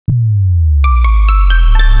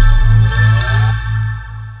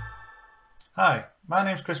Hi, my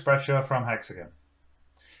name's Bradshaw from Hexagon.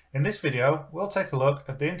 In this video, we'll take a look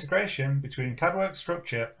at the integration between CADWorx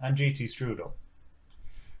Structure and GT STRUDL.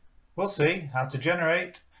 We'll see how to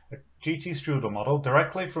generate a GT STRUDL model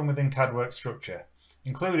directly from within CADWorx Structure,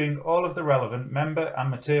 including all of the relevant member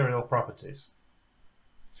and material properties.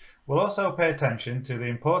 We'll also pay attention to the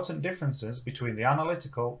important differences between the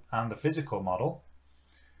analytical and the physical model.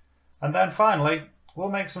 And then finally,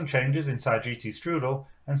 we'll make some changes inside GT STRUDL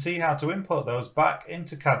and see how to import those back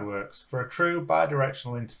into CADWorx for a true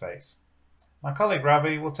bidirectional interface. My colleague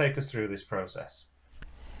Ravi will take us through this process.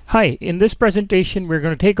 Hi, in this presentation we're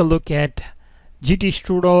going to take a look at GT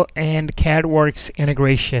STRUDL and CADWorx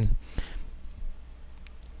integration.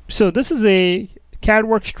 So this is a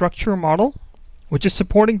CADWorx structure model which is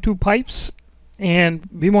supporting two pipes, and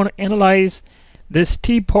we want to analyze this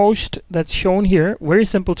T-post that's shown here, very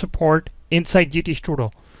simple support inside GT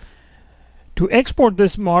STRUDL. To export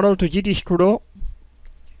this model to GT STRUDL,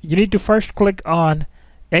 you need to first click on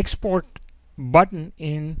Export button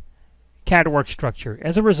in CADWorx Structure.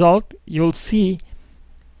 As a result, you'll see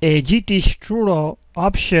a GT STRUDL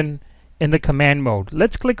option in the command mode.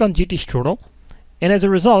 Let's click on GT STRUDL, and as a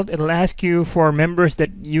result, it'll ask you for members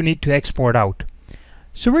that you need to export out.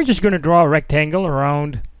 So we're just going to draw a rectangle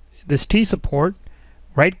around this T support,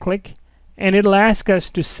 right click, and it'll ask us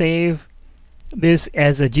to save this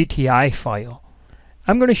as a GTI file.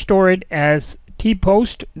 I'm going to store it as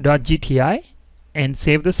tpost.gti and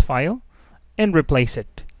save this file and replace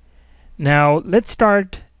it. Now let's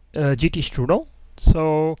start GT STRUDL.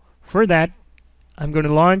 So for that, I'm going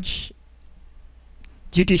to launch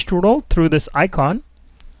GT STRUDL through this icon.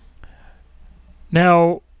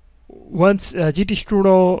 Now once GT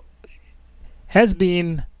STRUDL has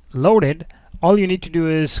been loaded, all you need to do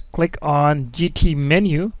is click on GT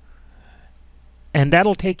menu, and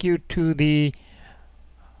that'll take you to the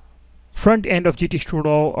front end of GT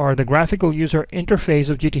STRUDL, or the graphical user interface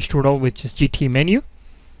of GT STRUDL, which is GT menu.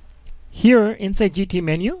 Here inside GT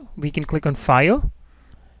menu, we can click on File,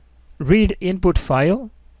 Read Input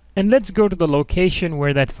File, and let's go to the location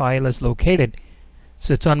where that file is located.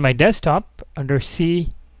 So it's on my desktop under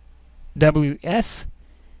CWS,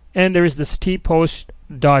 and there is this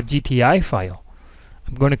tpost.gti file.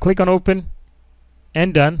 I'm going to click on Open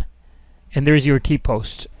and Done, and there's your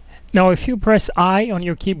T-post. Now if you press I on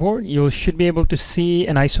your keyboard, you should be able to see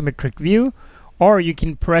an isometric view, or you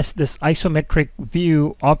can press this isometric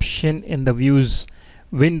view option in the views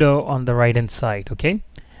window on the right hand side. Okay,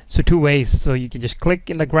 so two ways. So you can just click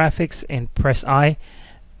in the graphics and press I,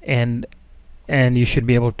 and you should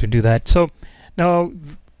be able to do that. So now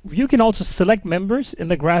you can also select members in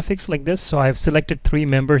the graphics like this. So I've selected 3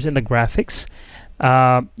 members in the graphics.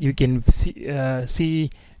 You can see,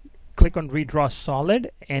 click on Redraw Solid,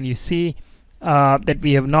 and you see that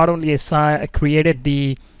we have not only created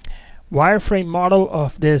the wireframe model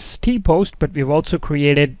of this T-post, but we've also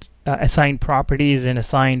created assigned properties and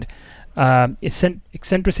assigned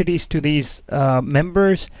eccentricities to these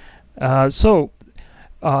members. Another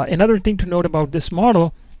thing to note about this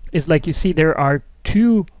model is, like you see, there are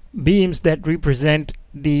 2 beams that represent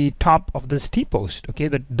the top of this T-post. Okay,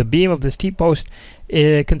 the beam of this T-post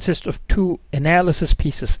consists of 2 analysis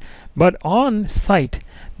pieces, but on site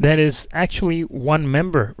that is actually 1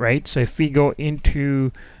 member, right? So if we go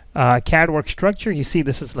into CADWorx Structure, you see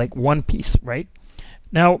this is like 1 piece, right?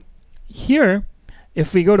 Now here,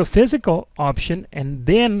 if we go to physical option and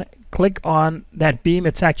then click on that beam,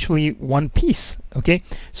 it's actually 1 piece. Okay,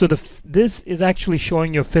 so this is actually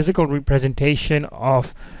showing your physical representation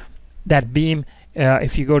of that beam.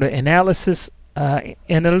 If you go to analysis,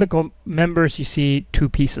 analytical members, you see 2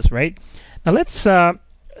 pieces, right? Now let's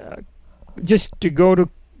just to go to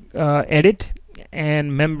edit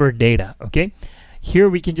and member data. Okay, here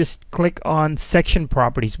we can just click on section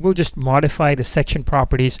properties. We'll just modify the section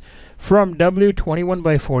properties from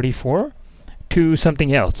W21/44 to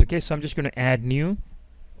something else. Okay, so I'm just going to add new,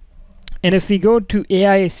 and if we go to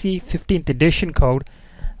AISC 15th edition code,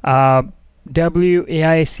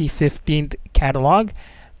 WAISC 15th catalog,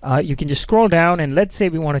 you can just scroll down, and let's say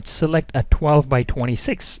we want to select a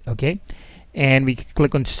 12/26. Okay, and we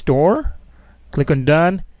click on Store, click on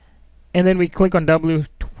Done, and then we click on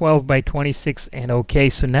W12/26 and OK.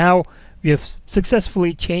 So now we have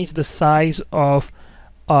successfully changed the size of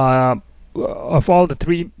all the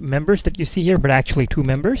 3 members that you see here, but actually 2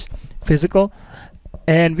 members physical,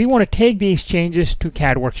 and we want to take these changes to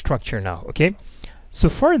CADWorx Structure now. Okay, so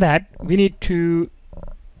for that we need to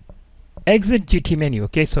exit GT menu.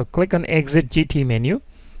 Okay, so click on Exit GT menu,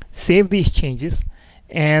 save these changes,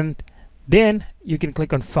 and then you can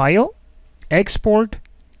click on File, Export,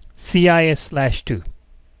 CIS/2.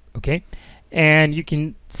 Okay, and you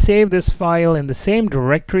can save this file in the same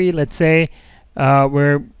directory, let's say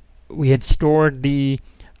where we had stored the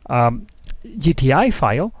GTI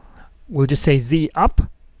file. We'll just say Z up,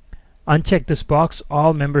 uncheck this box,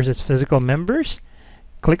 all members as physical members,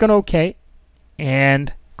 click on OK,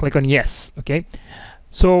 and click on yes. Okay,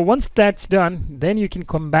 so once that's done, then you can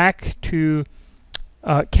come back to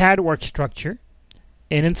CADWorx Structure,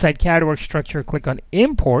 and inside CADWorx Structure, click on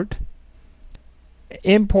Import,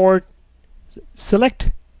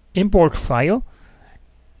 select Import File,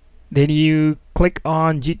 then you click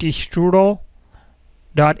on GT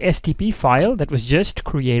STRUDL.stp file that was just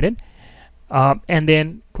created, and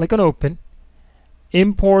then click on Open,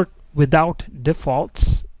 Import without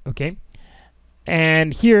defaults. Okay,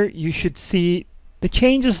 and here you should see the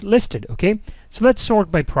changes listed. Okay, so let's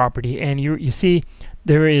sort by property, and you see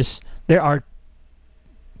there are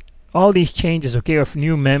all these changes, okay, of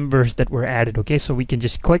new members that were added. Okay, so we can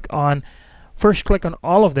just click on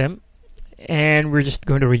all of them, and we're just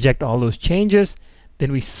going to reject all those changes.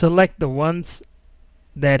 Then we select the ones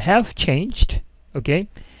that have changed. Okay,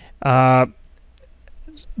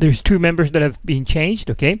 there's 2 members that have been changed.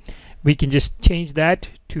 Okay, we can just change that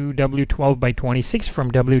to W12 by 26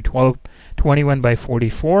 from W12 21 by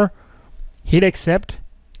 44. Hit accept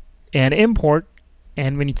and import,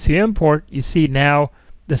 and when you see import, you see now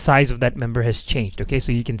the size of that member has changed. Okay,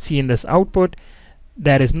 so you can see in this output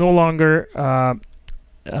that is no longer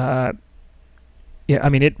I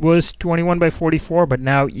mean, it was 21 by 44, but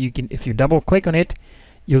now you can, if you double click on it,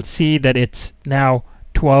 you'll see that it's now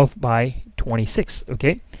 12 by 26.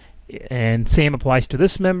 Okay, and same applies to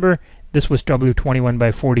this member. This was W21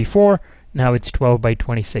 by 44, now it's 12 by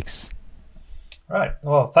 26. Right,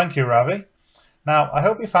 well, thank you, Ravi. Now, I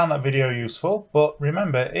hope you found that video useful, but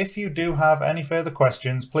remember, if you do have any further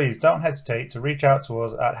questions, please don't hesitate to reach out to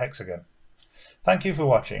us at Hexagon. Thank you for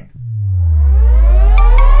watching.